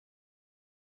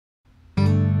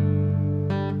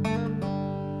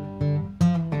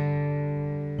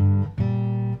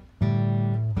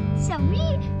So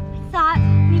we thought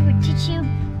we would teach you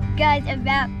guys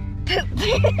about poop.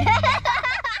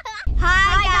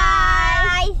 Hi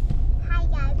guys! Hi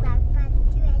guys, welcome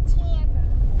to our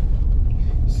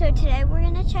channel. So today we're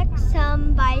gonna check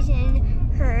some bison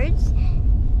herds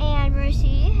and we're gonna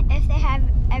see if they have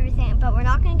everything, but we're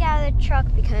not gonna get out of the truck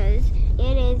because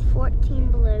it is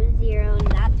 14 below zero and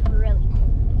that's really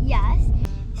cold. Yes.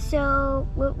 So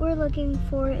what we're looking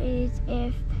for is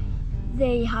if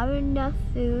they have enough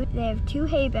food. They have 2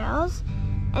 hay bales,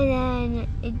 and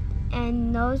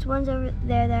then those ones over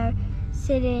there that are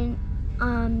sitting,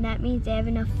 that means they have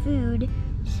enough food.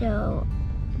 So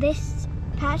this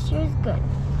pasture is good.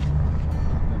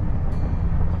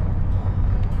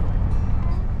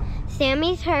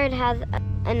 Sammy's herd has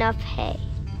enough hay.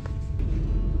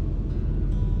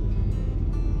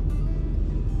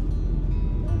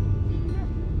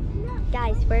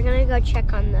 Guys, we're gonna go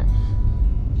check on the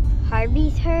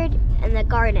Harvey's herd and the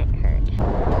Garnet herd.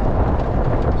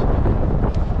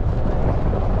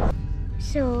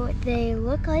 So they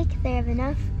look like they have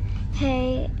enough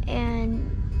hay,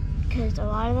 and because a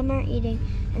lot of them are eating,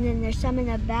 and then there's some in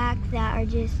the back that are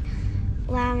just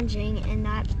lounging, and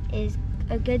that is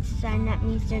a good sign. That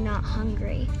means they're not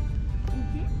hungry.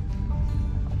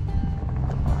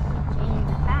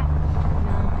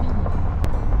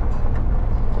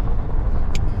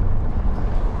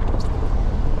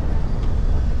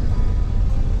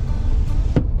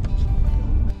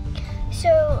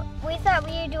 So we thought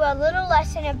we would do a little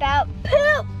lesson about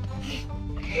poop.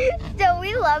 So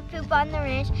we love poop on the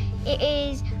ranch. It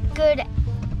is good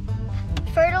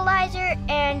fertilizer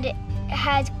and it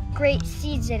has great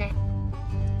seeds in it.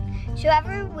 So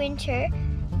every winter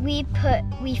we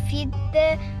feed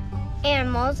the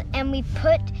animals and we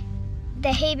put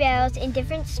the hay bales in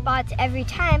different spots every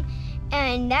time,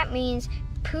 and that means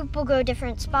poop will go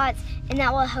different spots, and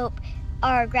that will help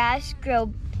our grass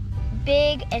grow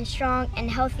big and strong and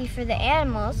healthy for the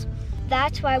animals.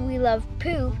 That's why we love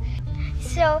poop.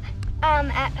 So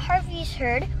at Harvey's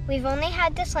herd, we've only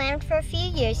had this land for a few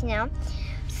years now.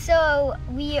 So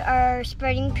we are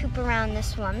spreading poop around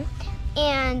this one.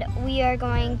 And we are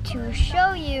going to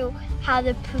show you how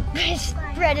the poop is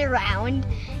spread around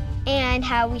and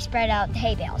how we spread out the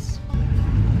hay bales.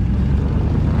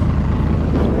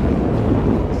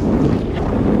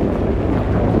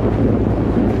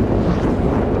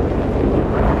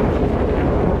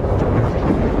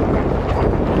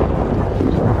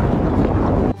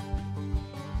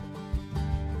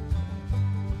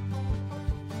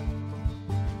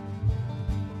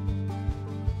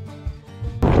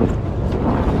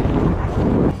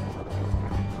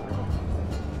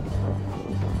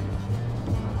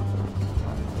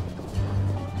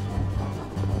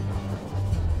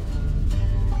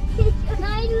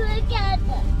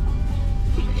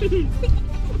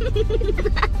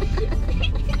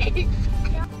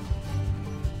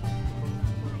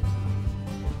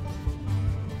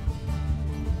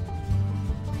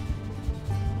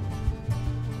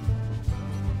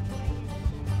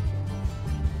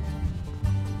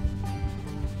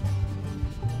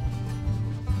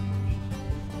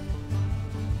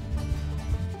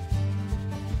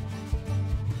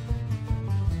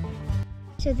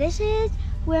 So this is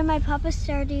where my papa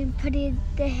started putting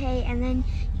the hay, and then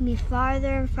he moved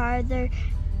farther and farther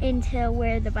into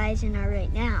where the bison are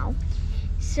right now.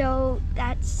 So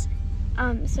that's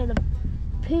so the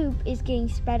poop is getting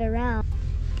spread around,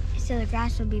 so the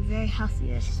grass will be very healthy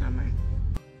this summer.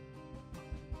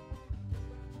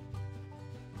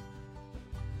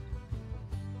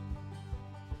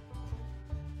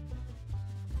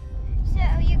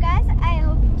 So you guys, I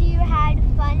hope you had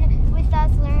fun with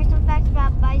us learning some facts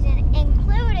about bison,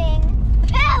 including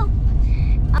poop.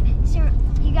 So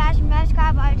you guys remember to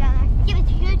subscribe while you're down there. Give us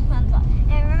a huge thumbs up.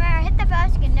 And remember, hit the bell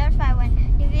so you get notified when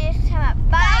new videos come up.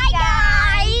 Bye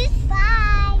guys!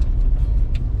 Bye!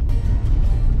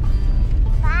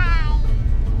 Bye!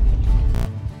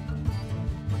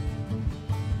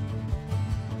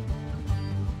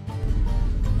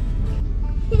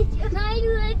 It's your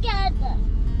look at them.